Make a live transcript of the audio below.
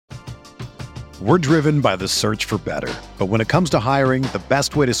We're driven by the search for better. But when it comes to hiring, the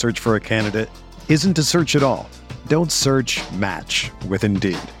best way to search for a candidate isn't to search at all. Don't search, match with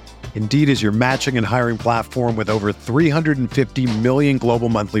Indeed. Indeed is your matching and hiring platform with over 350 million global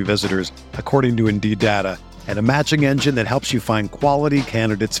monthly visitors, according to Indeed data, and a matching engine that helps you find quality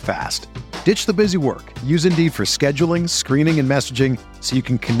candidates fast. Ditch the busy work. Use Indeed for scheduling, screening, and messaging so you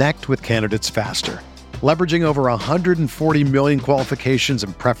can connect with candidates faster. Leveraging over 140 million qualifications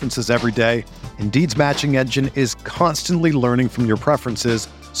and preferences every day, Indeed's matching engine is constantly learning from your preferences,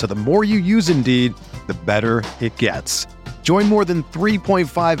 so the more you use Indeed, the better it gets. Join more than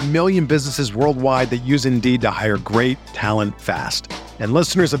 3.5 million businesses worldwide that use Indeed to hire great talent fast. And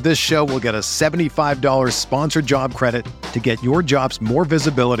listeners of this show will get a $75 sponsored job credit to get your jobs more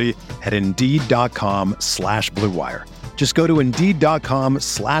visibility at Indeed.com/Blue Wire. Just go to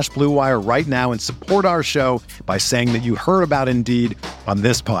Indeed.com/Blue Wire right now and support our show by saying that you heard about Indeed on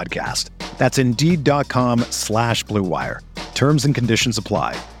this podcast. That's Indeed.com/Blue Wire. Terms and conditions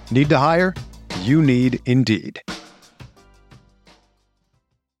apply. Need to hire? You need Indeed.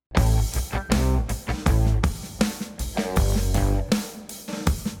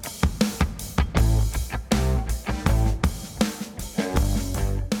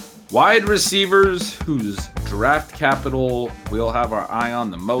 Wide receivers whose draft capital we'll have our eye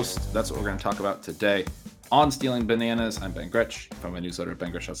on the most. That's what we're going to talk about today on Stealing Bananas. I'm Ben Gretsch. Find my newsletter at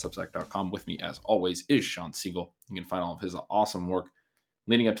bengretsch.substack.com. With me, as always, is Sean Siegel. You can find all of his awesome work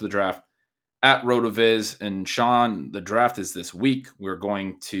leading up to the draft at RotoViz. And Sean, the draft is this week. We're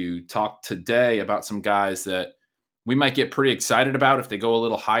going to talk today about some guys that we might get pretty excited about if they go a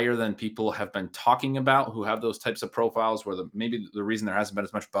little higher than people have been talking about, who have those types of profiles where maybe the reason there hasn't been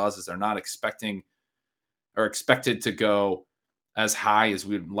as much buzz is they're not expecting or expected to go as high as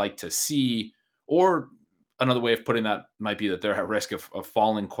we'd like to see. Or another way of putting that might be that they're at risk of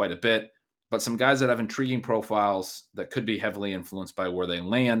falling quite a bit. But some guys that have intriguing profiles that could be heavily influenced by where they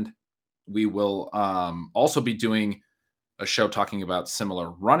land. We will also be doing a show talking about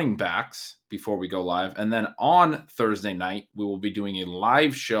similar running backs before we go live. And then on Thursday night, we will be doing a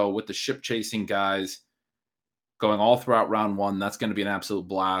live show with the ship chasing guys going all throughout round one. That's going to be an absolute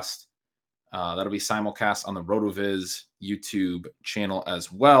blast. That'll be simulcast on the RotoViz YouTube channel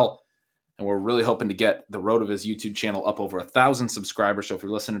as well. And we're really hoping to get the RotoViz YouTube channel up over 1,000 subscribers. So if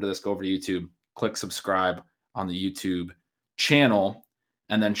you're listening to this, go over to YouTube, click subscribe on the YouTube channel.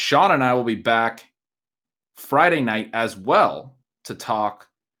 And then Sean and I will be back Friday night as well to talk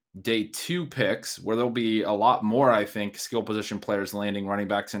day 2 picks, where there'll be a lot more, I think, skill position players landing, running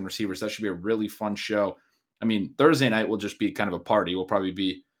backs and receivers. That should be a really fun show. I mean, Thursday night will just be kind of a party. We'll probably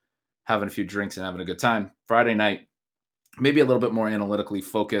be having a few drinks and having a good time. Friday night, maybe a little bit more analytically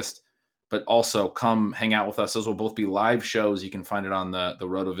focused, but also come hang out with us. Those will both be live shows. You can find it on the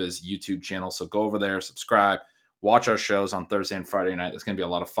RotoViz YouTube channel. So go over there, subscribe, watch our shows on Thursday and Friday night. It's going to be a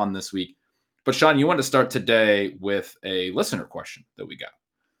lot of fun this week. But Sean, you want to start today with a listener question that we got.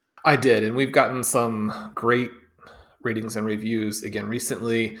 I did, and we've gotten some great ratings and reviews again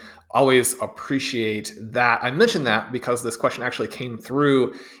recently. Always appreciate that. I mentioned that because this question actually came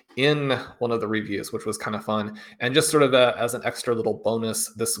through in one of the reviews, which was kind of fun. And just sort of as an extra little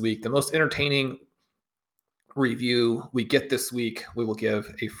bonus this week, the most entertaining review we get this week, we will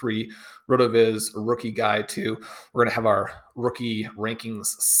give a free RotoViz rookie guide to. We're going to have our rookie rankings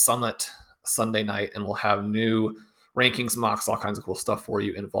summit Sunday night, and we'll have new rankings, mocks, all kinds of cool stuff for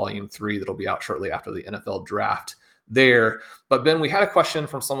you in volume 3 that'll be out shortly after the NFL draft there. But Ben, we had a question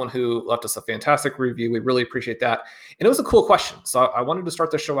from someone who left us a fantastic review. We really appreciate that. And it was a cool question. So I wanted to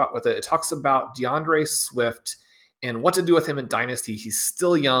start the show out with it. It talks about DeAndre Swift and what to do with him in Dynasty. He's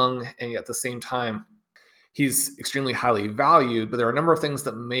still young, and yet at the same time, he's extremely highly valued, but there are a number of things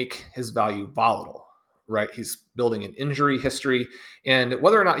that make his value volatile, right? He's building an injury history. And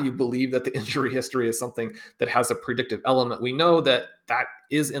whether or not you believe that the injury history is something that has a predictive element, we know that that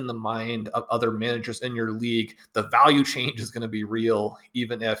is in the mind of other managers in your league. The value change is going to be real,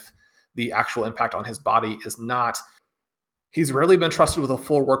 even if the actual impact on his body is not. He's rarely been trusted with a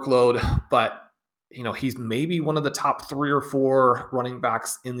full workload, but he's maybe one of the top 3 or 4 running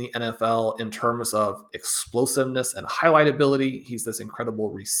backs in the NFL in terms of explosiveness and highlight ability. He's this incredible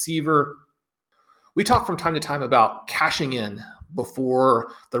receiver. We talk from time to time about cashing in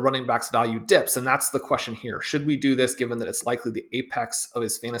before the running back's value dips, and that's the question here. Should we do this given that it's likely the apex of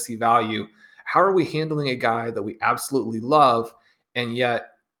his fantasy value? How are we handling a guy that we absolutely love, and yet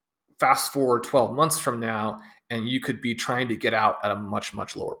fast forward 12 months from now, and you could be trying to get out at a much,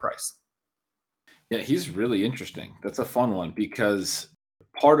 much lower price? Yeah, he's really interesting. That's a fun one because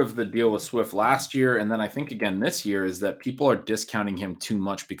part of the deal with Swift last year, and then I think again this year, is that people are discounting him too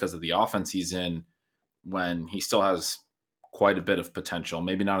much because of the offense he's in when he still has quite a bit of potential.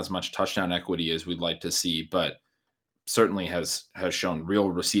 Maybe not as much touchdown equity as we'd like to see, but certainly has shown real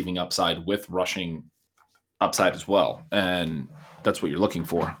receiving upside with rushing upside as well. And that's what you're looking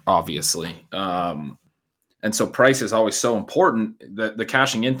for, obviously. And so price is always so important. The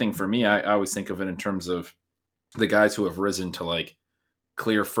cashing in thing for me, I always think of it in terms of the guys who have risen to like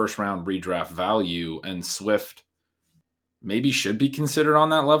clear first round redraft value, and Swift maybe should be considered on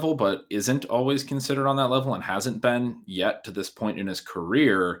that level, but isn't always considered on that level and hasn't been yet to this point in his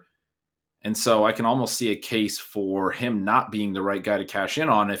career. And so I can almost see a case for him not being the right guy to cash in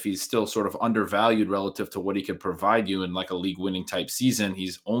on if he's still sort of undervalued relative to what he could provide you in like a league winning type season.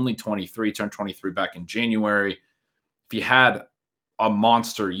 He's only 23, turned 23 back in January. If he had a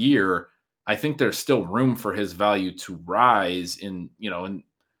monster year, I think there's still room for his value to rise in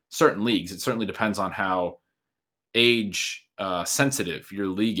certain leagues. It certainly depends on how age sensitive your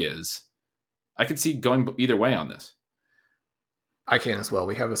league is. I could see going either way on this. I can as well.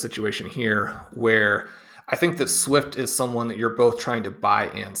 We have a situation here where I think that Swift is someone that you're both trying to buy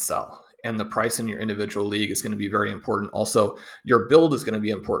and sell. And the price in your individual league is going to be very important. Also, your build is going to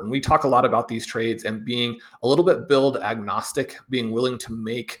be important. We talk a lot about these trades and being a little bit build agnostic, being willing to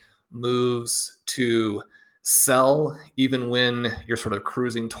make moves to sell even when you're sort of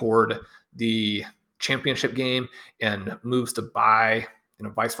cruising toward the championship game, and moves to buy,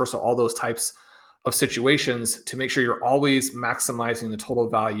 vice versa, all those types of situations to make sure you're always maximizing the total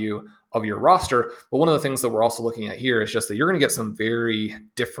value of your roster. But one of the things that we're also looking at here is just that you're going to get some very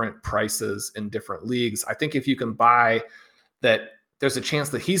different prices in different leagues. I think if you can buy that, there's a chance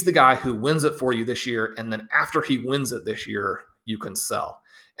that he's the guy who wins it for you this year, and then after he wins it this year, you can sell.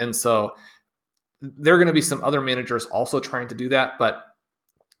 And so there are going to be some other managers also trying to do that, but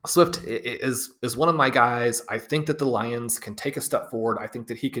Swift is one of my guys. I think that the Lions can take a step forward. I think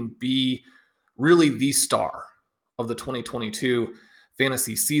that he can be really the star of the 2022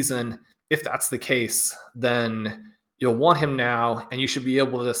 fantasy season. If that's the case, then you'll want him now, and you should be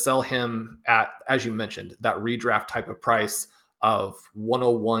able to sell him at, as you mentioned, that redraft type of price of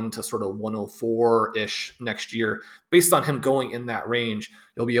 101 to sort of 104-ish next year. Based on him going in that range,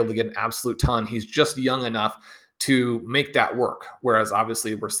 you'll be able to get an absolute ton. He's just young enough to make that work. Whereas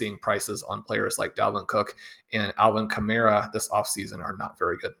obviously we're seeing prices on players like Dalvin Cook and Alvin Kamara this offseason are not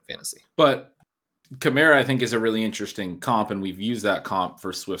very good in fantasy. But Kamara, I think, is a really interesting comp, and we've used that comp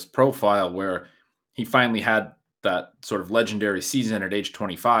for Swift's profile, where he finally had that sort of legendary season at age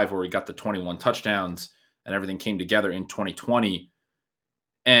 25 where he got the 21 touchdowns and everything came together in 2020.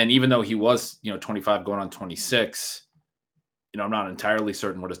 And even though he was, 25 going on 26, I'm not entirely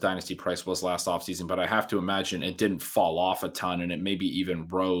certain what his dynasty price was last offseason, but I have to imagine it didn't fall off a ton, and it maybe even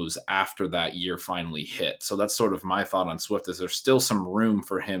rose after that year finally hit. So that's sort of my thought on Swift, is there's still some room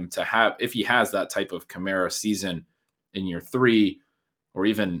for him to have, if he has that type of Kamara season in year 3, or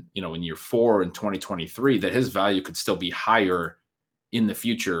even, in year 4 in 2023, that his value could still be higher in the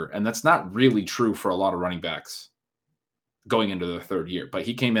future. And that's not really true for a lot of running backs going into their third year, but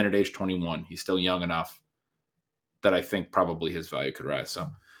he came in at age 21. He's still young enough that I think probably his value could rise. So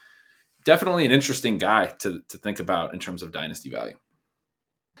definitely an interesting guy to think about in terms of dynasty value.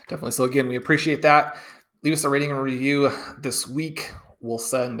 Definitely. So again, we appreciate that. Leave us a rating and review this week. We'll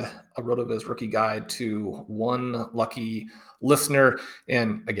send a RotoViz rookie guide to one lucky listener.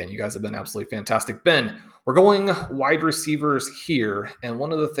 And again, you guys have been absolutely fantastic. Ben, we're going wide receivers here. And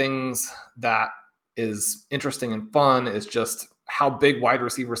one of the things that is interesting and fun is just how big wide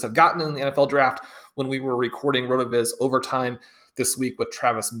receivers have gotten in the NFL draft. When we were recording RotoViz Overtime this week with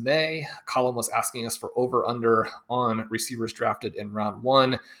Travis May, Colin was asking us for over-under on receivers drafted in round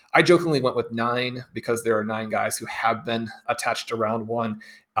 1. I jokingly went with 9 because there are 9 guys who have been attached to round 1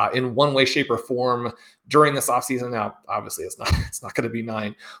 in one way, shape, or form during this offseason. Now, obviously, it's not going to be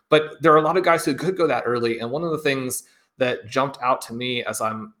 9, but there are a lot of guys who could go that early. And one of the things that jumped out to me as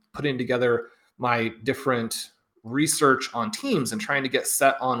I'm putting together my different research on teams and trying to get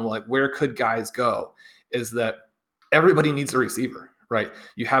set on like where could guys go is that everybody needs a receiver, right?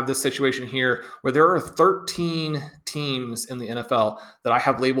 You have this situation here where there are 13 teams in the NFL that I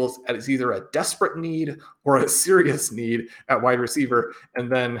have labeled as either a desperate need or a serious need at wide receiver.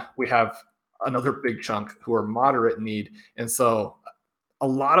 And then we have another big chunk who are moderate need. And so a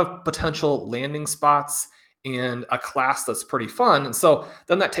lot of potential landing spots and a class that's pretty fun. And so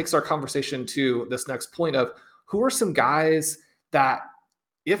then that takes our conversation to this next point of who are some guys that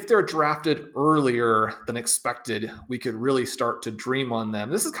if they're drafted earlier than expected, we could really start to dream on them.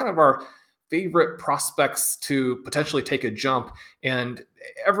 This is kind of our favorite prospects to potentially take a jump. And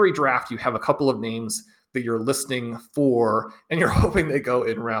every draft, you have a couple of names that you're listening for, and you're hoping they go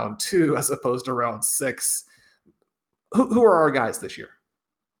in round 2 as opposed to round 6. Who are our guys this year?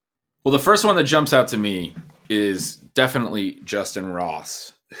 Well, the first one that jumps out to me is definitely Justin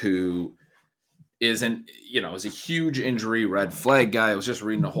Ross, who is a huge injury red flag guy. I was just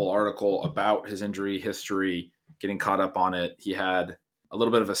reading a whole article about his injury history, getting caught up on it. He had a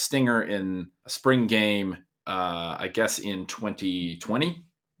little bit of a stinger in a spring game, I guess in 2020.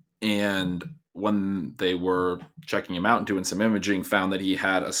 And when they were checking him out and doing some imaging, found that he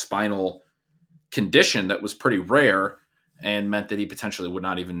had a spinal condition that was pretty rare and meant that he potentially would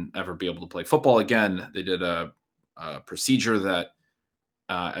not even ever be able to play football again. They did a procedure that,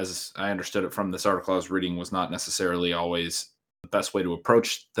 as I understood it from this article I was reading, was not necessarily always the best way to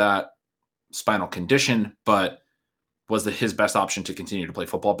approach that spinal condition, but was his best option to continue to play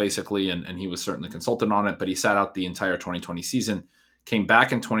football, basically. And he was certainly consulted on it, but he sat out the entire 2020 season, came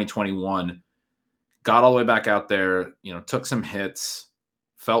back in 2021, got all the way back out there, took some hits,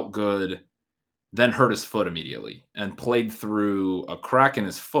 felt good, then hurt his foot immediately and played through a crack in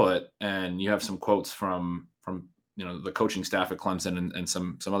his foot. And you have some quotes from the coaching staff at Clemson and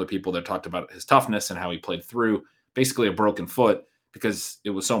some other people that talked about his toughness and how he played through basically a broken foot, because it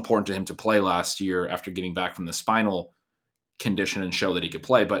was so important to him to play last year after getting back from the spinal condition and show that he could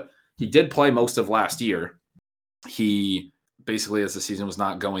play. But he did play most of last year. He basically, as the season was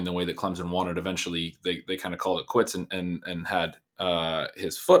not going the way that Clemson wanted, eventually they kind of called it quits and had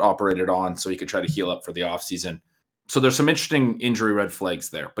his foot operated on so he could try to heal up for the offseason. So there's some interesting injury red flags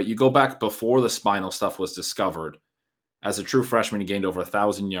there. But you go back before the spinal stuff was discovered. As a true freshman, he gained over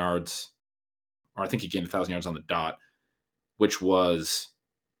 1,000 yards, or I think he gained 1,000 yards on the dot, which was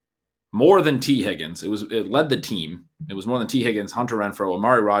more than T. Higgins. It led the team. It was more than T. Higgins, Hunter Renfrow,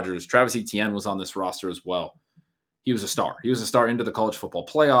 Amari Rodgers, Travis Etienne was on this roster as well. He was a star. He was a star into the college football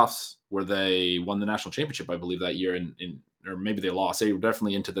playoffs, where they won the national championship, I believe, that year, or maybe they lost. They were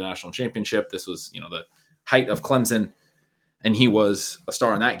definitely into the national championship. This was, the height of Clemson, and he was a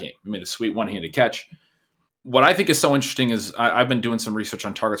star in that game. He made a sweet one-handed catch. What I think is so interesting is I've been doing some research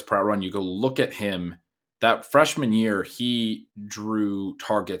on targets per out run. You go look at him. That freshman year, he drew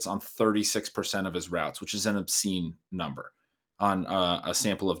targets on 36% of his routes, which is an obscene number on a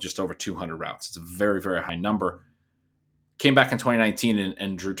sample of just over 200 routes. It's a very, very high number. Came back in 2019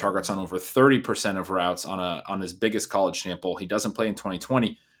 and drew targets on over 30% of routes on his biggest college sample. He doesn't play in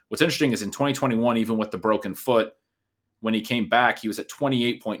 2020. What's interesting is in 2021, even with the broken foot, when he came back, he was at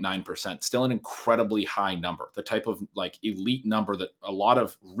 28.9%, still an incredibly high number, the type of elite number that a lot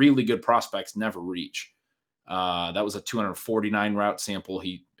of really good prospects never reach. That was a 249 route sample.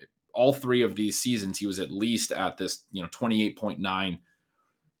 All 3 of these seasons, he was at least at this, 28.9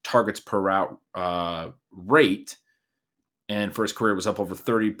 targets per route rate. And for his career, it was up over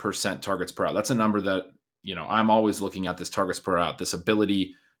 30% targets per route. That's a number that, I'm always looking at, this targets per route, this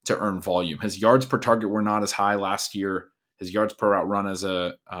ability to earn volume. His yards per target were not as high last year. His yards per route run as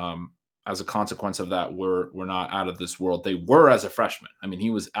a consequence of that were not out of this world. They were as a freshman. I mean, he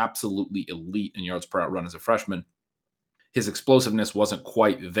was absolutely elite in yards per route run as a freshman. His explosiveness wasn't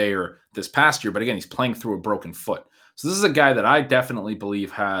quite there this past year, but again, he's playing through a broken foot. So this is a guy that I definitely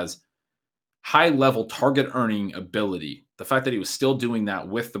believe has high-level target earning ability. The fact that he was still doing that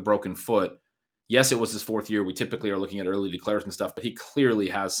with the broken foot, yes, it was his 4th year. We typically are looking at early declares and stuff, but he clearly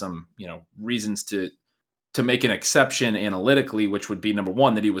has some, reasons to make an exception analytically, which would be, number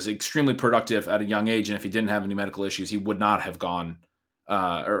one, that he was extremely productive at a young age. And if he didn't have any medical issues, he would not have gone,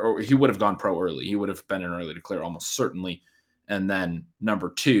 or he would have gone pro early. He would have been an early declare almost certainly. And then number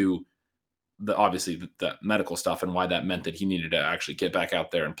 2, obviously the medical stuff and why that meant that he needed to actually get back out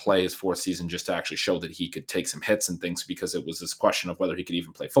there and play his 4th season just to actually show that he could take some hits and things, because it was this question of whether he could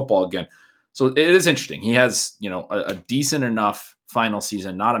even play football again. So it is interesting. He has, a decent enough final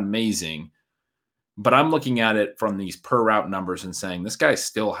season, not amazing, but I'm looking at it from these per route numbers and saying this guy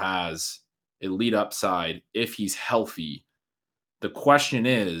still has elite upside if he's healthy. The question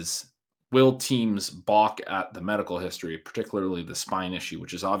is, will teams balk at the medical history, particularly the spine issue,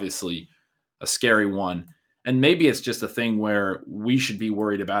 which is obviously a scary one. And maybe it's just a thing where we should be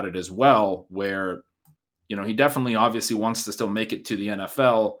worried about it as well, where, he definitely obviously wants to still make it to the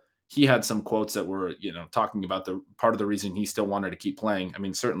NFL. He had some quotes that were, talking about the part of the reason he still wanted to keep playing. I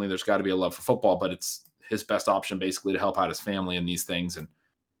mean, certainly there's got to be a love for football, but it's his best option basically to help out his family in these things. And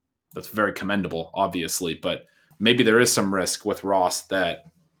that's very commendable, obviously. But maybe there is some risk with Ross that,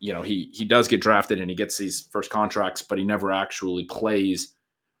 he does get drafted and he gets these first contracts, but he never actually plays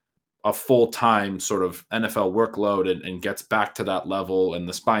a full-time sort of NFL workload and gets back to that level, and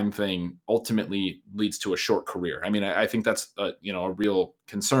the spine thing ultimately leads to a short career. I mean, I think that's a real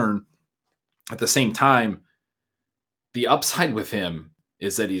concern. At the same time, the upside with him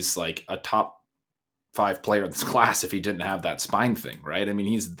is that he's like a top 5 player in this class if he didn't have that spine thing, right? I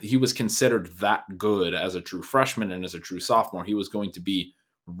mean, he was considered that good as a true freshman, and as a true sophomore, he was going to be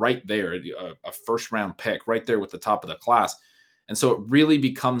right there, a first round pick, right there with the top of the class. And so it really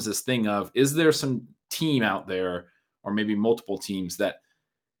becomes this thing of, is there some team out there, or maybe multiple teams, that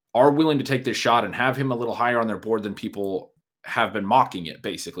are willing to take this shot and have him a little higher on their board than people have been mocking it,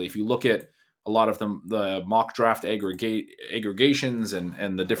 basically? If you look at a lot of the mock draft aggregations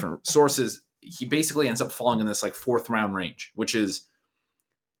and the different sources, he basically ends up falling in this like 4th round range, which is,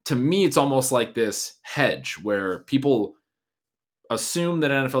 to me, it's almost like this hedge where people assume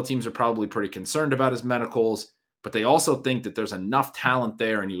that NFL teams are probably pretty concerned about his medicals, but they also think that there's enough talent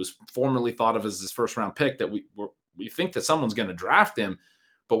there, and he was formerly thought of as this 1st round pick, that we think that someone's going to draft him.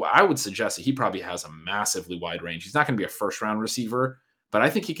 But I would suggest that he probably has a massively wide range. He's not going to be a 1st round receiver, but I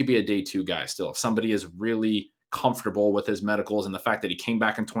think he could be a day 2 guy still. If somebody is really comfortable with his medicals and the fact that he came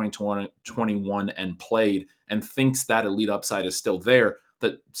back in 2021 and played and thinks that elite upside is still there,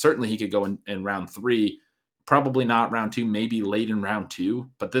 that certainly he could go in round 3, probably not round 2, maybe late in round 2.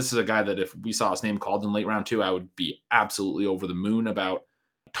 But this is a guy that if we saw his name called in late round 2, I would be absolutely over the moon about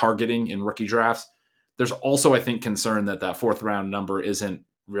targeting in rookie drafts. There's also, I think, concern that 4th round number isn't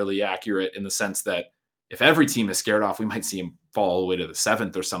really accurate, in the sense that if every team is scared off, we might see him fall all the way to the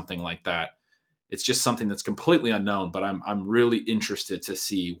 7th or something like that. It's just something that's completely unknown, but I'm really interested to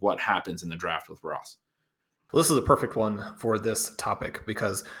see what happens in the draft with Ross. Well, this is a perfect one for this topic,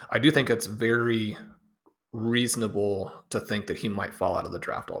 because I do think it's very reasonable to think that he might fall out of the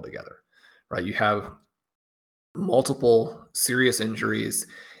draft altogether, right? You have multiple serious injuries,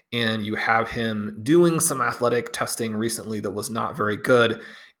 and you have him doing some athletic testing recently that was not very good.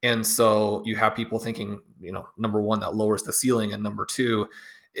 And so you have people thinking, number one, that lowers the ceiling, and number 2,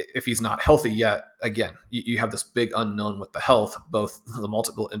 if he's not healthy yet, again, you have this big unknown with the health, both the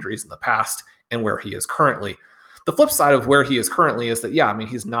multiple injuries in the past and where he is currently. The flip side of where he is currently is that,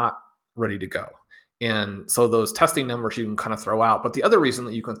 he's not ready to go. And so those testing numbers you can kind of throw out. But the other reason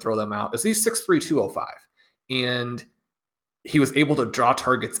that you can throw them out is he's 6'3", 205. And he was able to draw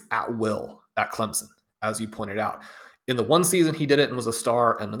targets at will at Clemson, as you pointed out. In the one season, he did it and was a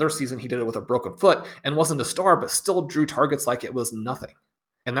star. Another season, he did it with a broken foot and wasn't a star, but still drew targets like it was nothing.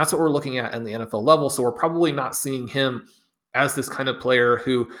 And that's what we're looking at in the NFL level. So we're probably not seeing him as this kind of player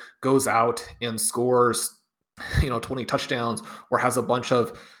who goes out and scores, 20 touchdowns or has a bunch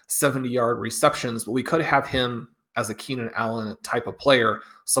of 70-yard receptions. But we could have him as a Keenan Allen type of player,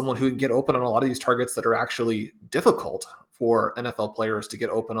 someone who can get open on a lot of these targets that are actually difficult for NFL players to get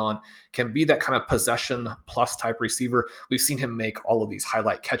open on, can be that kind of possession plus type receiver. We've seen him make all of these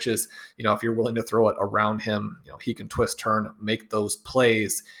highlight catches. If you're willing to throw it around him, he can twist, turn, make those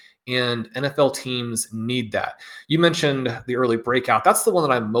plays. And NFL teams need that. You mentioned the early breakout. That's the one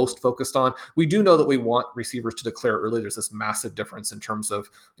that I'm most focused on. We do know that we want receivers to declare early. There's this massive difference in terms of,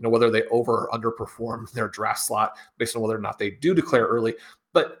 whether they over or underperform their draft slot based on whether or not they do declare early.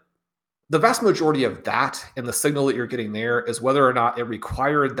 But the vast majority of that and the signal that you're getting there is whether or not it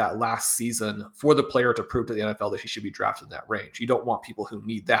required that last season for the player to prove to the NFL that he should be drafted in that range. You don't want people who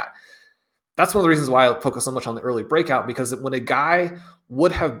need that. That's one of the reasons why I focus so much on the early breakout, because when a guy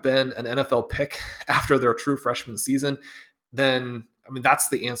would have been an NFL pick after their true freshman season, then, that's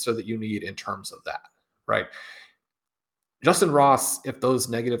the answer that you need in terms of that, right? Justin Ross, if those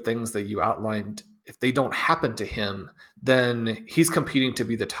negative things that you outlined, if they don't happen to him, then he's competing to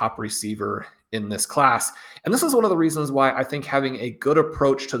be the top receiver in this class. And this is one of the reasons why I think having a good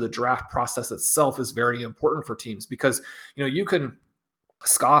approach to the draft process itself is very important for teams, because, you can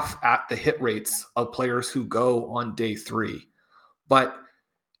scoff at the hit rates of players who go on day 3. But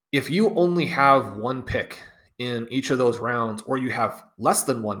if you only have one pick in each of those rounds, or you have less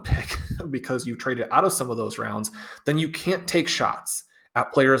than one pick because you traded out of some of those rounds, then you can't take shots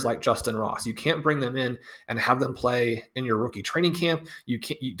at players like Justin Ross. You can't bring them in and have them play in your rookie training camp. You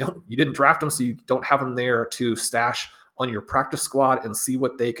didn't draft them, so you don't have them there to stash on your practice squad and see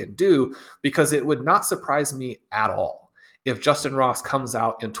what they can do, because it would not surprise me at all if Justin Ross comes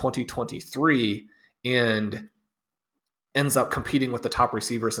out in 2023 and ends up competing with the top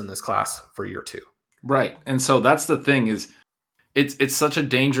receivers in this class for year 2. Right. And so that's the thing, is it's such a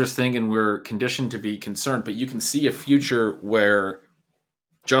dangerous thing, and we're conditioned to be concerned, but you can see a future where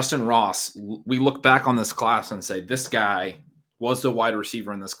Justin Ross, we look back on this class and say, this guy was the wide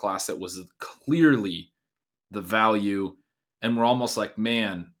receiver in this class that was clearly the value. And we're almost like,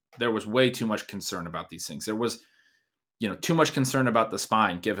 man, there was way too much concern about these things. There was, too much concern about the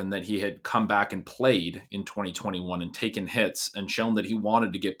spine, given that he had come back and played in 2021 and taken hits and shown that he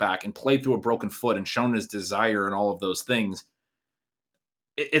wanted to get back and played through a broken foot and shown his desire and all of those things.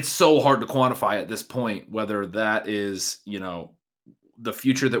 It's so hard to quantify at this point, whether that is, the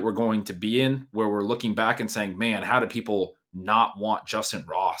future that we're going to be in, where we're looking back and saying, man, how do people not want Justin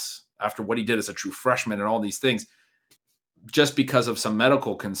Ross after what he did as a true freshman and all these things, just because of some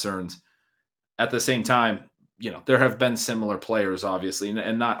medical concerns. At the same time, there have been similar players, obviously,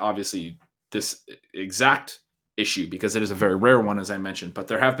 and not obviously this exact issue, because it is a very rare one, as I mentioned, but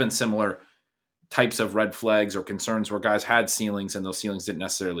there have been similar types of red flags or concerns where guys had ceilings and those ceilings didn't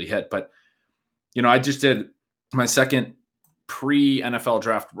necessarily hit. But, I just did my second pre-NFL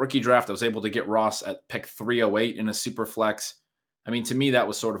draft, rookie draft. I was able to get Ross at pick 308 in a super flex. I mean, to me, that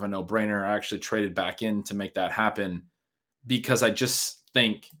was sort of a no-brainer. I actually traded back in to make that happen, because I just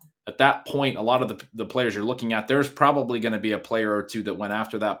think at that point, a lot of the players you're looking at, there's probably going to be a player or two that went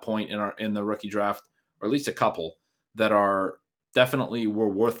after that point in the rookie draft, or at least a couple that are definitely were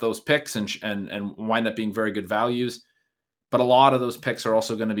worth those picks and wind up being very good values. But a lot of those picks are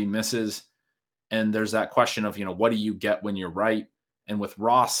also going to be misses. And there's that question of, what do you get when you're right? And with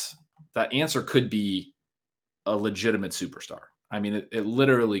Ross, that answer could be a legitimate superstar. I mean, it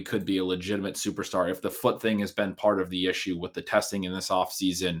literally could be a legitimate superstar. If the foot thing has been part of the issue with the testing in this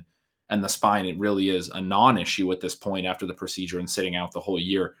offseason and the spine, it really is a non-issue at this point after the procedure and sitting out the whole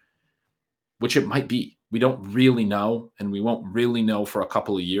year, which it might be. We don't really know, and we won't really know for a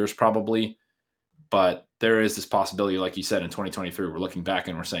couple of years probably. But there is this possibility, like you said, in 2023, we're looking back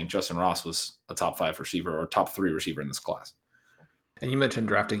and we're saying Justin Ross was a top 5 receiver or top 3 receiver in this class. And you mentioned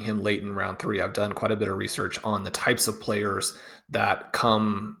drafting him late in round 3. I've done quite a bit of research on the types of players that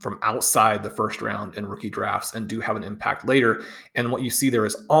come from outside the first round in rookie drafts and do have an impact later. And what you see there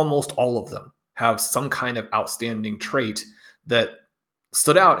is almost all of them have some kind of outstanding trait that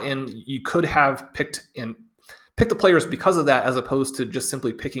stood out. And you could have picked the players because of that, as opposed to just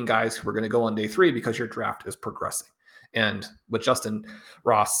simply picking guys who are going to go on day 3 because your draft is progressing. And with Justin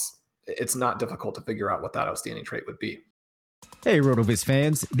Ross, it's not difficult to figure out what that outstanding trait would be. Hey, RotoViz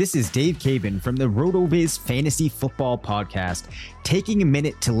fans, this is Dave Cabin from the RotoViz Fantasy Football Podcast, taking a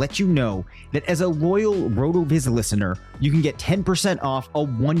minute to let you know that as a loyal RotoViz listener, you can get 10% off a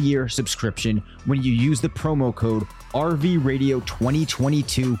 1-year subscription when you use the promo code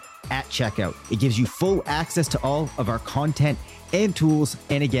RVRadio2022 at checkout. It gives you full access to all of our content and tools,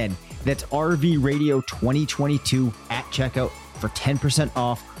 and again, that's RVRadio2022 at checkout for 10%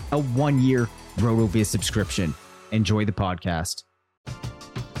 off a 1-year RotoViz subscription. Enjoy the podcast.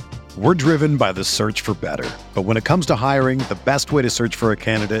 We're driven by the search for better. But when it comes to hiring, the best way to search for a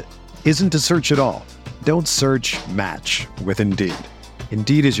candidate isn't to search at all. Don't search, match with Indeed.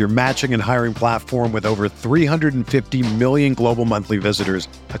 Indeed is your matching and hiring platform with over 350 million global monthly visitors,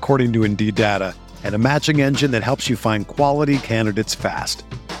 according to Indeed data, and a matching engine that helps you find quality candidates fast.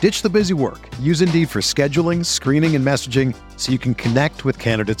 Ditch the busy work. Use Indeed for scheduling, screening, and messaging so you can connect with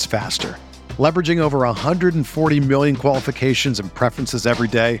candidates faster. Leveraging over 140 million qualifications and preferences every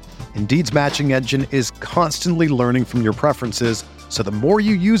day, Indeed's matching engine is constantly learning from your preferences, so the more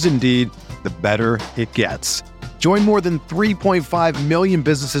you use Indeed, the better it gets. Join more than 3.5 million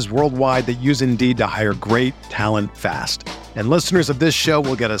businesses worldwide that use Indeed to hire great talent fast. And listeners of this show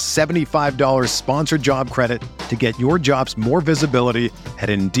will get a $75 sponsored job credit to get your jobs more visibility at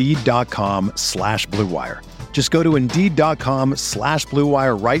Indeed.com/Blue Wire. Just go to Indeed.com/Blue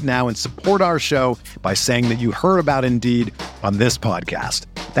Wire right now and support our show by saying that you heard about Indeed on this podcast.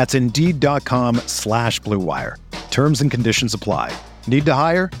 That's Indeed.com/Blue Wire. Terms and conditions apply. Need to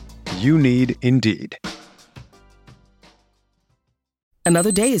hire? You need Indeed.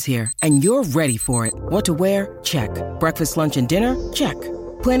 Another day is here, and you're ready for it. What to wear? Check. Breakfast, lunch, and dinner? Check.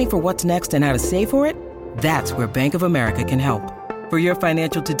 Planning for what's next and how to save for it? That's where Bank of America can help. For your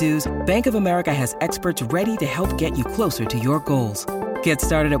financial to-dos, Bank of America has experts ready to help get you closer to your goals. Get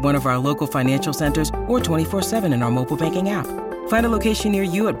started at one of our local financial centers or 24/7 in our mobile banking app. Find a location near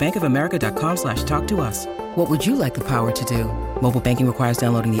you at bankofamerica.com/talktous. What would you like the power to do? Mobile banking requires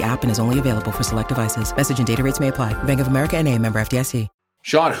downloading the app and is only available for select devices. Message and data rates may apply. Bank of America NA, member FDIC.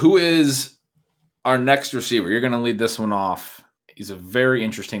 Sean, who is our next receiver? You're going to lead this one off. He's a very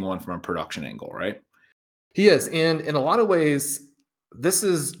interesting one from a production angle, right? He is. And in a lot of ways, this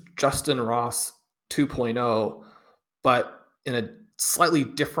is Justin Ross 2.0, but in a slightly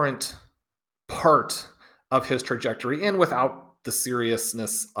different part of his trajectory and without the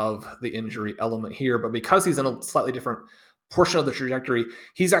seriousness of the injury element here. But because he's in a slightly different portion of the trajectory,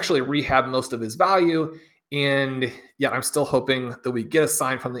 he's actually rehabbed most of his value. And yet I'm still hoping that we get a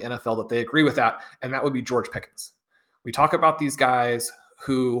sign from the NFL that they agree with that, and that would be George Pickens. We talk about these guys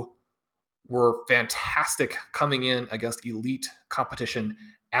who were fantastic coming in against elite competition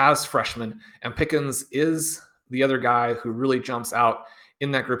as freshmen, and Pickens is the other guy who really jumps out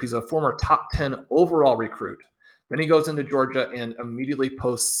in that group. He's a former top 10 overall recruit. Then he goes into Georgia and immediately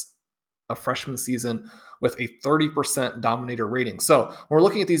posts a freshman season with a 30% dominator rating. So when we're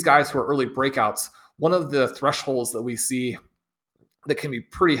looking at these guys who are early breakouts, one of the thresholds that we see that can be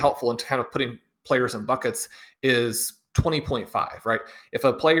pretty helpful in kind of putting players in buckets is 20.5, right? If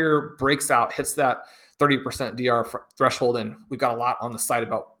a player breaks out, hits that 30% DR threshold, and we've got a lot on the site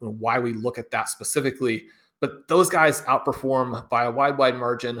about why we look at that specifically, but those guys outperform by a wide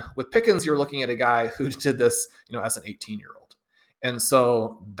margin. With Pickens, you're looking at a guy who did this, as an 18-year-old. And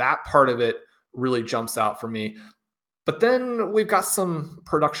so that part of it really jumps out for me. But then we've got some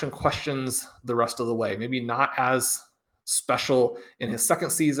production questions the rest of the way, maybe not as special in his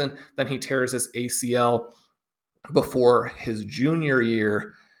second season. Then he tears his ACL before his junior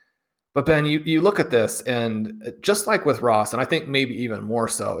year. But Ben, you look at this, and just like with Ross, and I think maybe even more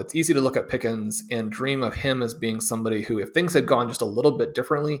so, it's easy to look at Pickens and dream of him as being somebody who, if things had gone just a little bit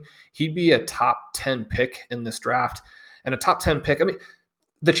differently, he'd be a top 10 pick in this draft. And a top 10 pick, I mean,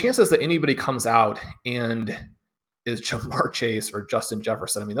 the chances that anybody comes out and is Jamar Chase or Justin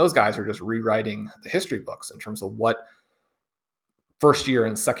Jefferson, I mean, those guys are just rewriting the history books in terms of what first year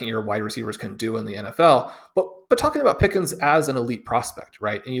and second year wide receivers can do in the NFL. But talking about Pickens as an elite prospect,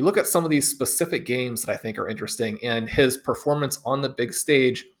 right? And you look at some of these specific games that I think are interesting, and his performance on the big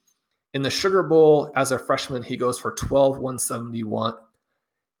stage. In the Sugar Bowl as a freshman, he goes for 12-171.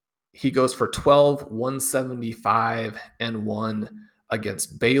 He goes for 12-175 and 1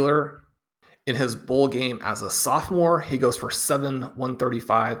 against Baylor. In his bowl game as a sophomore, he goes for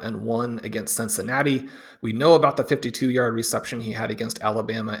 7-135 and 1 against Cincinnati. We know about the 52-yard reception he had against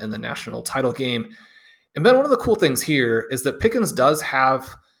Alabama in the national title game. And then one of the cool things here is that Pickens does have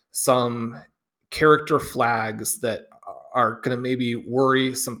some character flags that are going to maybe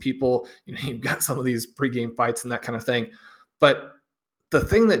worry some people. You've got some of these pregame fights and that kind of thing. But the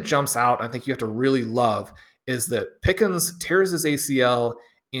thing that jumps out, I think you have to really love, is that Pickens tears his ACL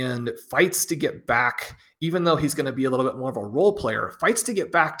and fights to get back, even though he's going to be a little bit more of a role player, fights to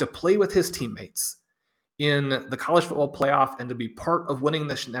get back to play with his teammates in the college football playoff and to be part of winning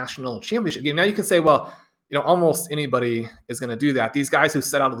this national championship game. Now you can say, well, almost anybody is going to do that. These guys who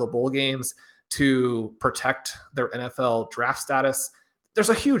set out of the bowl games to protect their NFL draft status, there's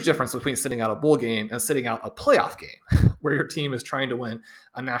a huge difference between sitting out a bowl game and sitting out a playoff game where your team is trying to win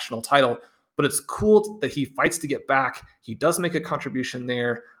a national title. But it's cool that he fights to get back. He does make a contribution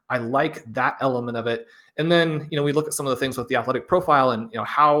there. I like that element of it. And then, we look at some of the things with the athletic profile and,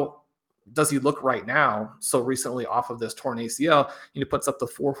 how does he look right now? So recently off of this torn ACL, he puts up the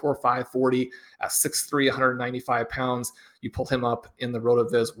 4.45 40 at 6'3", 195 pounds. You pull him up in the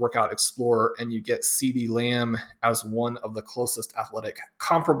RotoViz Workout Explorer and you get CeeDee Lamb as one of the closest athletic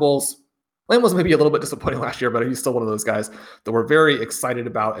comparables. Lamb was maybe a little bit disappointing last year, but he's still one of those guys that we're very excited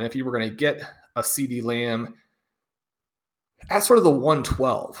about. And if you were going to get a CeeDee Lamb at sort of the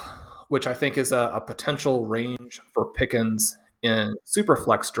 112, which I think is a potential range for Pickens in super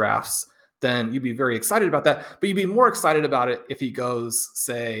flex drafts, then you'd be very excited about that. But you'd be more excited about it if he goes,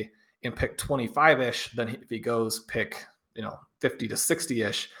 say, in pick 25-ish than if he goes pick, 50 to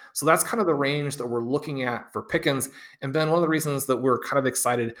 60-ish. So that's kind of the range that we're looking at for Pickens. And Ben, one of the reasons that we're kind of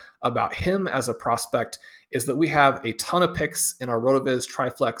excited about him as a prospect is that we have a ton of picks in our RotoViz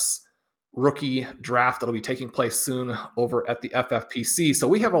Triflex rookie draft that'll be taking place soon over at the FFPC. So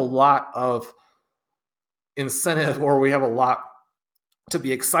we have a lot of incentive, or we have a lot to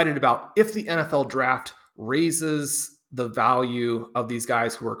be excited about if the NFL draft raises the value of these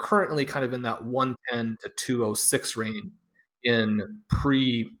guys who are currently kind of in that 110 to 206 range in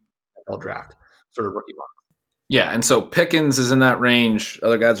pre-NFL draft sort of rookie mark. Yeah, and so Pickens is in that range.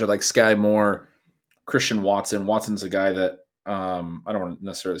 Other guys are like Sky Moore, Christian Watson. Watson's a guy that I don't want to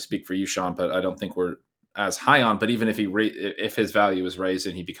necessarily speak for you, Sean, but I don't think we're as high on. But even if if his value is raised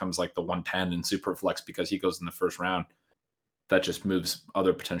and he becomes like the 110 in super flex because he goes in the first round, that just moves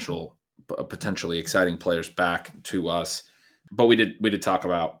other potentially exciting players back to us. But we did talk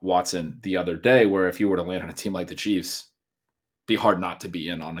about Watson the other day, where if you were to land on a team like the Chiefs, be hard not to be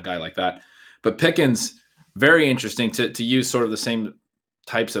in on a guy like that. But Pickens, very interesting to use sort of the same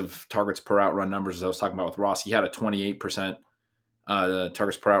types of targets per out run numbers as I was talking about with Ross. He had a 28%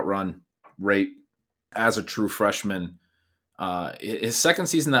 targets per out run rate as a true freshman. His second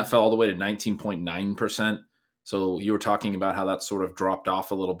season, that fell all the way to 19.9%. So you were talking about how that sort of dropped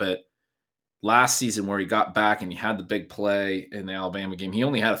off a little bit. last season where he got back and he had the big play in the Alabama game, he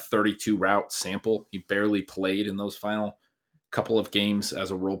only had a 32 route sample. He barely played in those final couple of games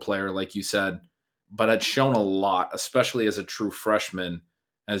as a role player, like you said, but had shown a lot, especially as a true freshman,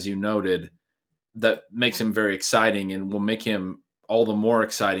 as you noted, that makes him very exciting and will make him all the more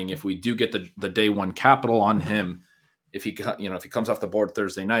exciting if we do get the day one capital on him. If he comes off the board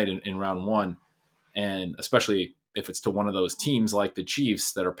Thursday night in round one, and especially if it's to one of those teams like the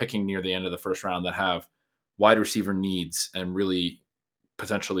Chiefs that are picking near the end of the first round that have wide receiver needs and really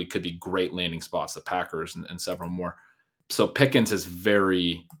potentially could be great landing spots, the Packers and several more. So Pickens is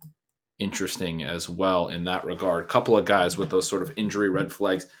very interesting as well in that regard. A couple of guys with those sort of injury red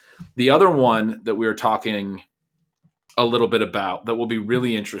flags. The other one that we were talking a little bit about that will be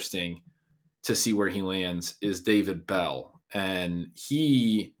really interesting to see where he lands is David Bell. And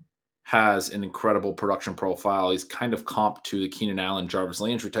he has an incredible production profile. He's kind of comp to the Keenan Allen, Jarvis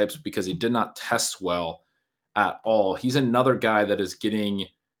Landry types because he did not test well at all. He's another guy that is getting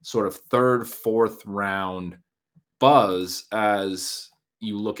sort of third, fourth round buzz as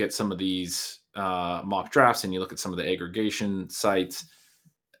you look at some of these mock drafts and you look at some of the aggregation sites.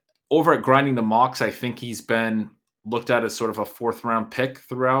 Over at Grinding the Mocks, I think he's been looked at as sort of a fourth round pick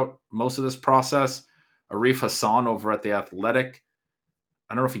throughout most of this process. Arif Hassan over at The Athletic,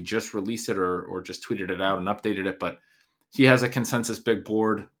 I don't know if he just released it or just tweeted it out and updated it, but he has a consensus big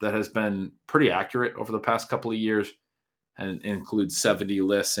board that has been pretty accurate over the past couple of years and includes 70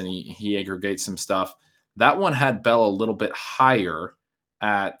 lists, and he aggregates some stuff. That one had Bell a little bit higher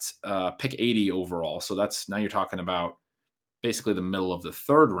at pick 80 overall. So now you're talking about basically the middle of the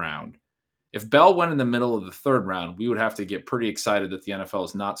third round. If Bell went in the middle of the third round, we would have to get pretty excited that the NFL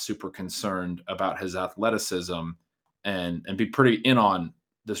is not super concerned about his athleticism and be pretty in on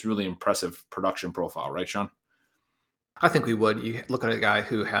this really impressive production profile, right, Sean? I think we would. You look at a guy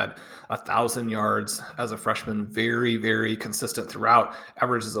who had 1,000 yards as a freshman, very, very consistent throughout,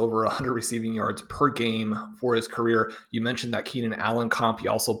 averages over 100 receiving yards per game for his career. You mentioned that Keenan Allen comp. He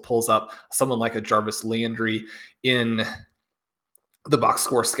also pulls up someone like a Jarvis Landry in the box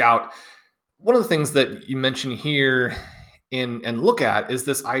score scout. One of the things that you mentioned here and look at is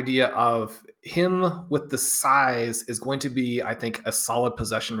this idea of him with the size is going to be, I think, a solid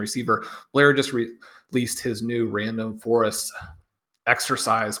possession receiver. Blair just released his new Random Forest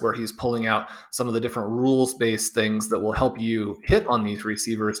exercise where he's pulling out some of the different rules-based things that will help you hit on these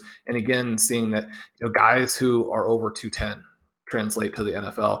receivers. And again, seeing that guys who are over 210 translate to the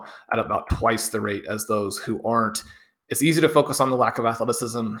NFL at about twice the rate as those who aren't. It's easy to focus on the lack of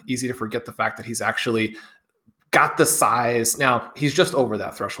athleticism, easy to forget the fact that he's actually got the size. Now, he's just over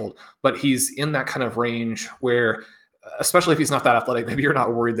that threshold, but he's in that kind of range where, especially if he's not that athletic, maybe you're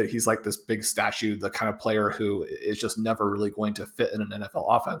not worried that he's like this big statue, the kind of player who is just never really going to fit in an NFL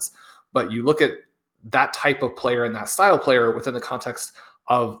offense. But you look at that type of player and that style player within the context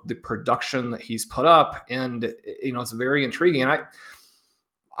of the production that he's put up, and it's very intriguing. And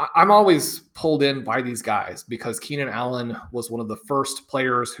I'm always pulled in by these guys because Keenan Allen was one of the first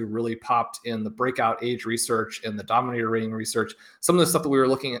players who really popped in the breakout age research and the dominator rating research. Some of the stuff that we were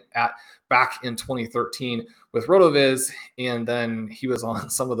looking at back in 2013 with RotoViz, and then he was on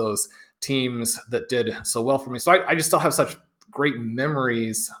some of those teams that did so well for me. So I just still have such great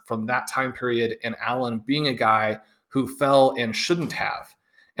memories from that time period, and Allen being a guy who fell and shouldn't have.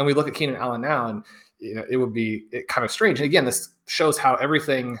 And we look at Keenan Allen now, and it would be kind of strange. And again, this shows how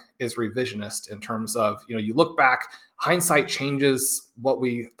everything is revisionist in terms of, you look back, hindsight changes what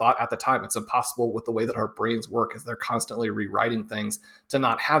we thought at the time. It's impossible with the way that our brains work as they're constantly rewriting things to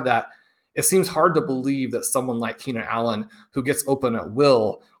not have that. It seems hard to believe that someone like Keenan Allen, who gets open at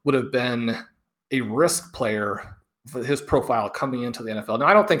will, would have been a risk player for his profile coming into the NFL. Now,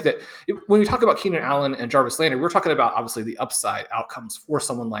 I don't think that when we talk about Keenan Allen and Jarvis Landry, we're talking about obviously the upside outcomes for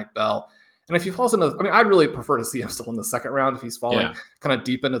someone like Bell. And if he falls into, I'd really prefer to see him still in the second round if he's falling kind of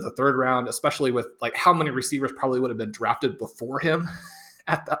deep into the third round, especially with like how many receivers probably would have been drafted before him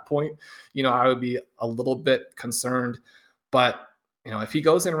at that point. I would be a little bit concerned. But, if he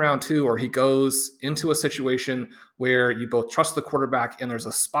goes in round 2 or he goes into a situation where you both trust the quarterback and there's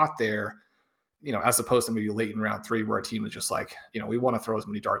a spot there, as opposed to maybe late in round 3 where a team is just like, we want to throw as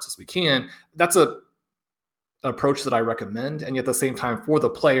many darts as we can. That's an approach that I recommend. And yet at the same time, for the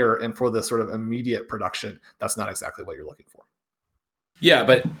player and for the sort of immediate production, that's not exactly what you're looking for. Yeah,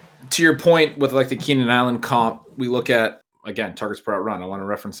 but to your point with like the Keenan Allen comp, we look at, again, targets per out run. I want to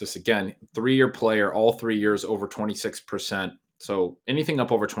reference this again. 3-year player, all 3 years over 26%. So anything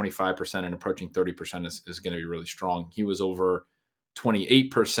up over 25% and approaching 30% is going to be really strong. He was over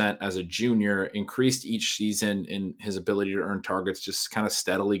 28% as a junior, increased each season in his ability to earn targets, just kind of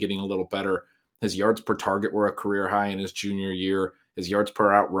steadily getting a little better. His yards per target were a career high in his junior year. His yards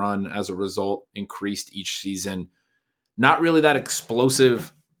per out run, as a result, increased each season. Not really that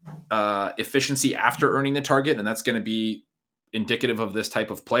explosive efficiency after earning the target, and that's going to be indicative of this type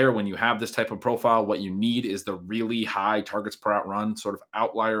of player. When you have this type of profile, what you need is the really high targets per out run, sort of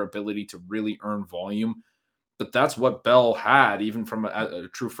outlier ability to really earn volume. But that's what Bell had, even from a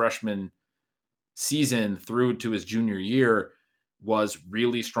true freshman season through to his junior year, was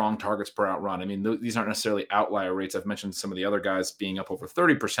really strong targets per out run. I mean, these aren't necessarily outlier rates. I've mentioned some of the other guys being up over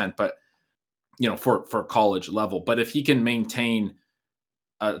 30%, but for college level. But if he can maintain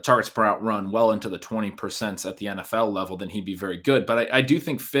targets per out run well into the 20% at the NFL level, then he'd be very good. But I do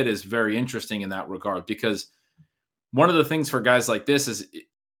think fit is very interesting in that regard, because one of the things for guys like this is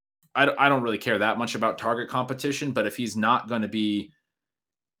I don't really care that much about target competition, but if he's not going to be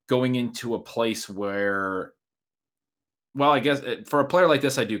going into a place where, well, I guess for a player like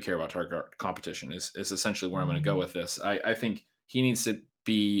this, I do care about target competition is essentially where I'm going to go with this. I think he needs to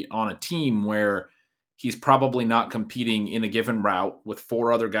be on a team where he's probably not competing in a given route with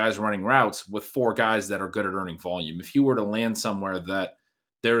 4 other guys running routes with 4 guys that are good at earning volume. If he were to land somewhere that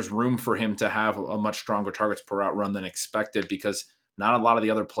there's room for him to have a much stronger targets per route run than expected, because not a lot of the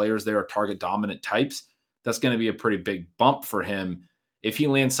other players there are target dominant types, that's going to be a pretty big bump for him. If he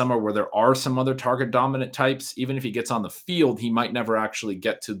lands somewhere where there are some other target dominant types, even if he gets on the field, he might never actually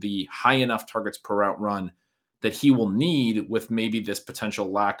get to the high enough targets per route run that he will need, with maybe this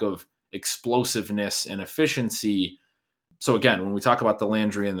potential lack of explosiveness and efficiency. So again, when we talk about the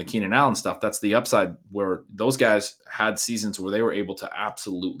Landry and the Keenan Allen stuff, that's the upside, where those guys had seasons where they were able to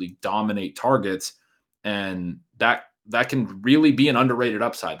absolutely dominate targets. And that can really be an underrated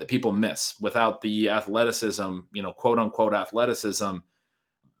upside that people miss without the athleticism, quote unquote athleticism,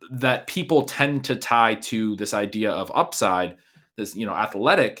 that people tend to tie to this idea of upside, this,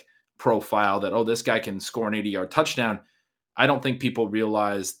 athletic profile that, oh, this guy can score an 80-yard touchdown. I don't think people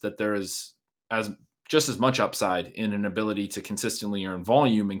realize that there is just as much upside in an ability to consistently earn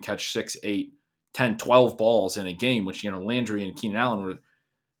volume and catch 6, 8, 10, 12 balls in a game, which, Landry and Keenan Allen were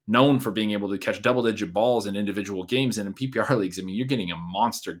known for being able to catch double-digit balls in individual games. And in PPR leagues, I mean, you're getting a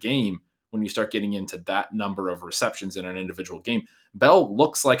monster game when you start getting into that number of receptions in an individual game. Bell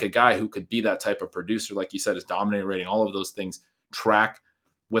looks like a guy who could be that type of producer, like you said, is dominating rating, all of those things track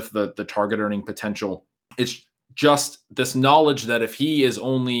with the target earning potential. It's just this knowledge that if he is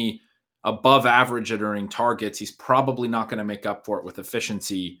only above average at earning targets, he's probably not going to make up for it with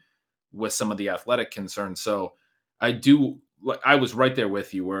efficiency with some of the athletic concerns. So I was right there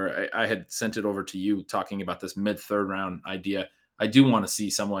with you, where I had sent it over to you talking about this mid-third round idea. I do want to see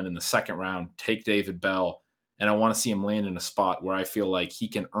someone in the second round take David Bell, and I want to see him land in a spot where I feel like he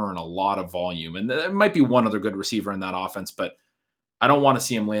can earn a lot of volume. And there might be one other good receiver in that offense, but I don't want to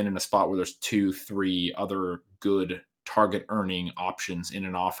see him land in a spot where there's 2, 3 other good target earning options in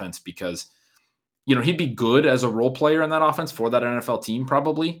an offense, because, he'd be good as a role player in that offense for that NFL team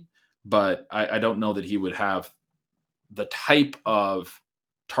probably, but I don't know that he would have the type of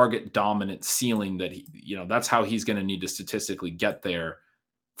target dominant ceiling that that's how he's going to need to statistically get there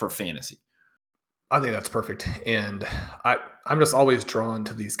for fantasy. I think that's perfect. And I'm just always drawn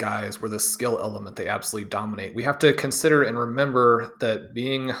to these guys where the skill element, they absolutely dominate. We have to consider and remember that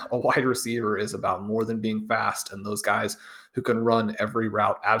being a wide receiver is about more than being fast. And those guys who can run every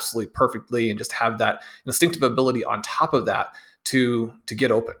route absolutely perfectly and just have that instinctive ability on top of that to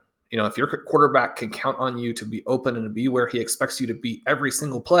get open. If your quarterback can count on you to be open and to be where he expects you to be every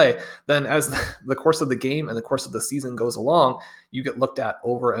single play, then as the course of the game and the course of the season goes along, you get looked at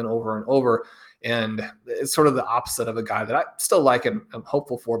over and over and over. And it's sort of the opposite of a guy that I still like and I'm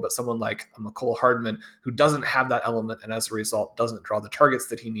hopeful for, but someone like Mecole Hardman, who doesn't have that element and as a result doesn't draw the targets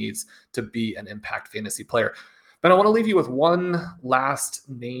that he needs to be an impact fantasy player. But I want to leave you with one last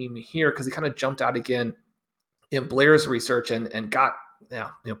name here, because he kind of jumped out again in Blair's research and got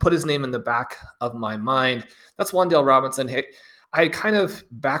put his name in the back of my mind. That's Wan'Dale Robinson. Hey, I kind of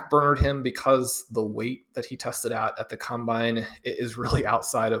backburnered him because the weight that he tested out at the combine is really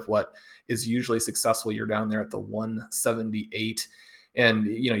outside of what is usually successful. You're down there at the 178. And,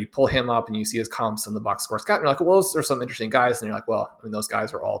 you pull him up and you see his comps in the box score scout. And you're like, well, those are some interesting guys. And you're like, well, I mean, those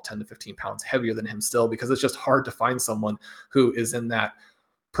guys are all 10 to 15 pounds heavier than him still, because it's just hard to find someone who is in that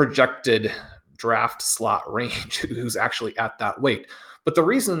projected draft slot range who's actually at that weight. But the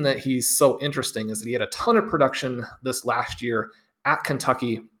reason that he's so interesting is that he had a ton of production this last year at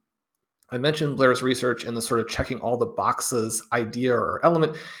Kentucky, I mentioned Blair's research and the sort of checking all the boxes idea or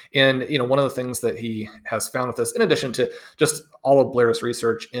element. And, one of the things that he has found with this, in addition to just all of Blair's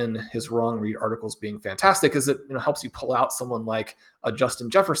research in his wrong read articles being fantastic, is it helps you pull out someone like a Justin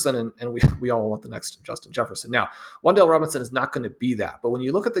Jefferson. And we all want the next Justin Jefferson. Now, Wan'Dale Robinson is not going to be that. But when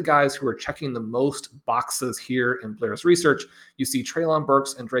you look at the guys who are checking the most boxes here in Blair's research, you see Treylon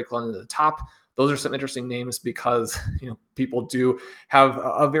Burks and Drake London at the top. Those are some interesting names because people do have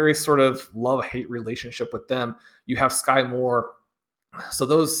a very sort of love-hate relationship with them. You have Sky Moore. So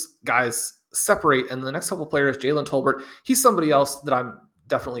those guys separate. And the next couple of players, Jalen Tolbert, he's somebody else that I'm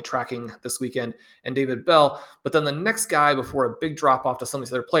definitely tracking this weekend, and David Bell. But then the next guy before a big drop-off to some of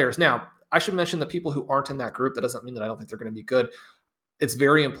these other players. Now, I should mention the people who aren't in that group. That doesn't mean that I don't think they're going to be good. It's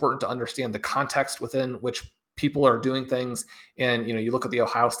very important to understand the context within which people are doing things. And, you look at the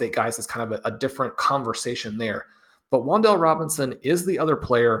Ohio State guys, it's kind of a different conversation there. But Wan'Dale Robinson is the other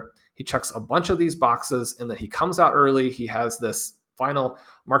player. He checks a bunch of these boxes in that he comes out early. He has this final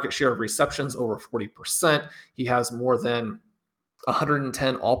market share of receptions over 40%. He has more than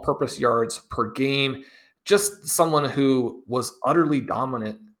 110 all-purpose yards per game. Just someone who was utterly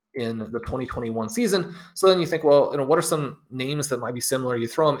dominant in the 2021 season. So then you think, well, what are some names that might be similar? You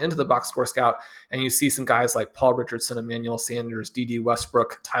throw them into the box score scout and you see some guys like Paul Richardson, Emmanuel Sanders, D.D.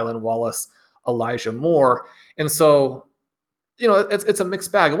 Westbrook, Tylan Wallace, Elijah Moore. And so, it's a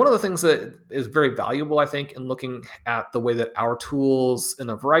mixed bag. And one of the things that is very valuable, I think, in looking at the way that our tools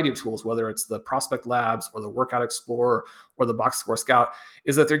and a variety of tools, whether it's the Prospect Labs or the Workout Explorer or the Box Score Scout,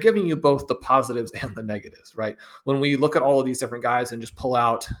 is that they're giving you both the positives and the negatives, right? When we look at all of these different guys and just pull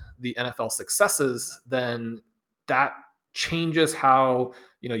out the NFL successes, then that changes how,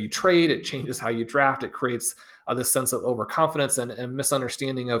 you trade. It changes how you draft. It creates this sense of overconfidence and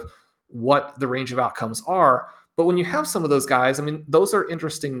misunderstanding of what the range of outcomes are. But when you have some of those guys, those are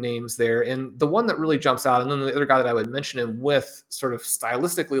interesting names there. And the one that really jumps out, and then the other guy that I would mention him with sort of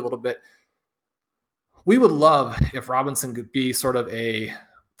stylistically a little bit, we would love if Robinson could be sort of a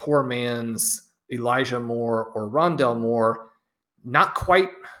poor man's Elijah Moore or Rondale Moore, not quite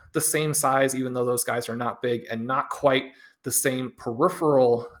the same size, even though those guys are not big, and not quite the same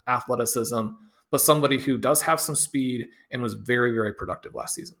peripheral athleticism, but somebody who does have some speed and was very, very productive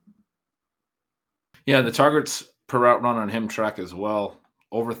last season. Yeah, the targets per route run on him track as well.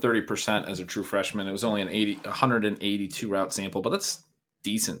 Over 30% as a true freshman. It was only an 182 route sample, but that's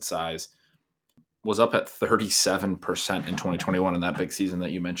decent size. Was up at 37% in 2021 in that big season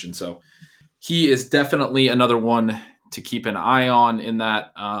that you mentioned. So he is definitely another one to keep an eye on in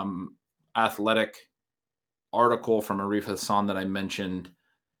that athletic article from Arif Hassan that I mentioned.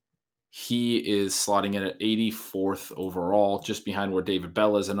 He is slotting in at 84th overall, just behind where David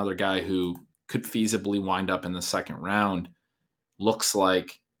Bell is, another guy who could feasibly wind up in the second round. Looks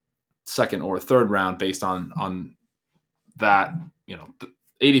like second or third round based on that. The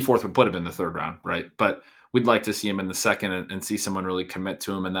 84th would put him in the third round, right? But we'd like to see him in the second and see someone really commit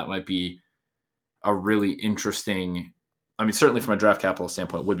to him, and that might be a really interesting. Certainly from a draft capital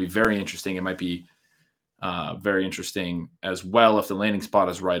standpoint, would be very interesting. It might be very interesting as well if the landing spot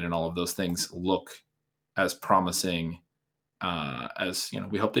is right and all of those things look as promising as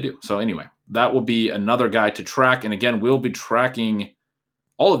we hope they do. So anyway, that will be another guy to track. And again, we'll be tracking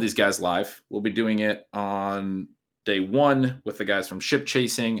all of these guys live. We'll be doing it on day one with the guys from Ship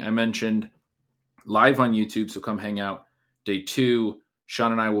Chasing I mentioned, live on YouTube. So come hang out. Day two,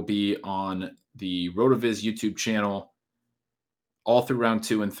 Sean and I will be on the RotoViz YouTube channel all through round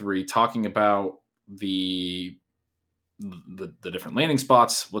 2 and 3, talking about the different landing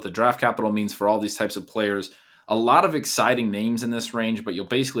spots, what the draft capital means for all these types of players. A lot of exciting names in this range, but you'll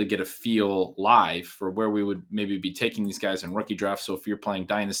basically get a feel live for where we would maybe be taking these guys in rookie drafts. So if you're playing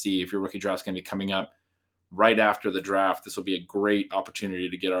Dynasty, if your rookie draft's going to be coming up right after the draft, this will be a great opportunity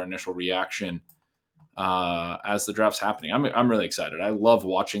to get our initial reaction as the draft's happening. I'm really excited. I love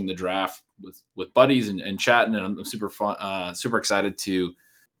watching the draft with buddies and chatting, and I'm super excited to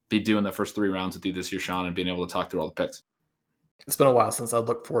be doing the first 3 rounds with you this year, Sean, and being able to talk through all the picks. It's been a while since I've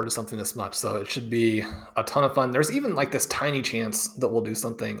looked forward to something this much, so it should be a ton of fun. There's even like this tiny chance that we'll do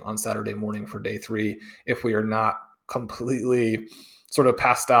something on Saturday morning for day 3 if we are not completely sort of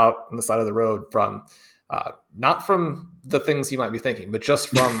passed out on the side of the road from not from the things you might be thinking, but just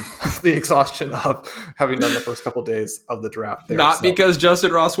from the exhaustion of having done the first couple of days of the draft. Because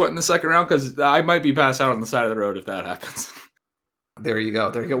Justin Ross went in the second round, because I might be passed out on the side of the road if that happens. There you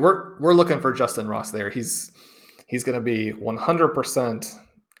go. We're looking for Justin Ross there. He's going to be 100%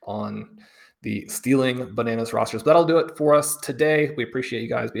 on the Stealing Bananas rosters. But that'll do it for us today. We appreciate you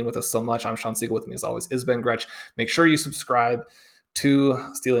guys being with us so much. I'm Sean Siegel. With me as always is Ben Gretch. Make sure you subscribe.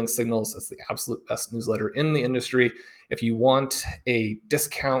 to Stealing Signals. It's the absolute best newsletter in the industry. If you want a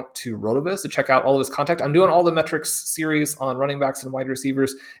discount to RotoViz to check out all of his content, I'm doing all the metrics series on running backs and wide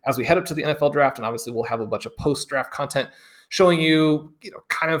receivers as we head up to the NFL draft. And obviously we'll have a bunch of post-draft content showing you,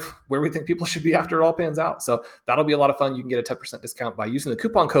 kind of where we think people should be after it all pans out. So that'll be a lot of fun. You can get a 10% discount by using the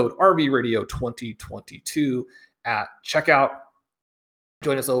coupon code RVRadio2022 at checkout.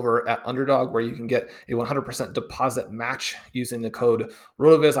 Join us over at Underdog, where you can get a 100% deposit match using the code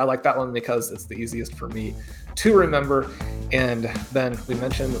RotoViz. I like that one because it's the easiest for me to remember. And then we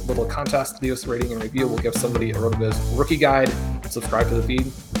mentioned little contest, leave us a rating and review. We'll give somebody a RotoViz rookie guide. Subscribe to the feed.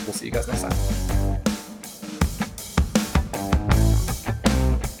 We'll see you guys next time.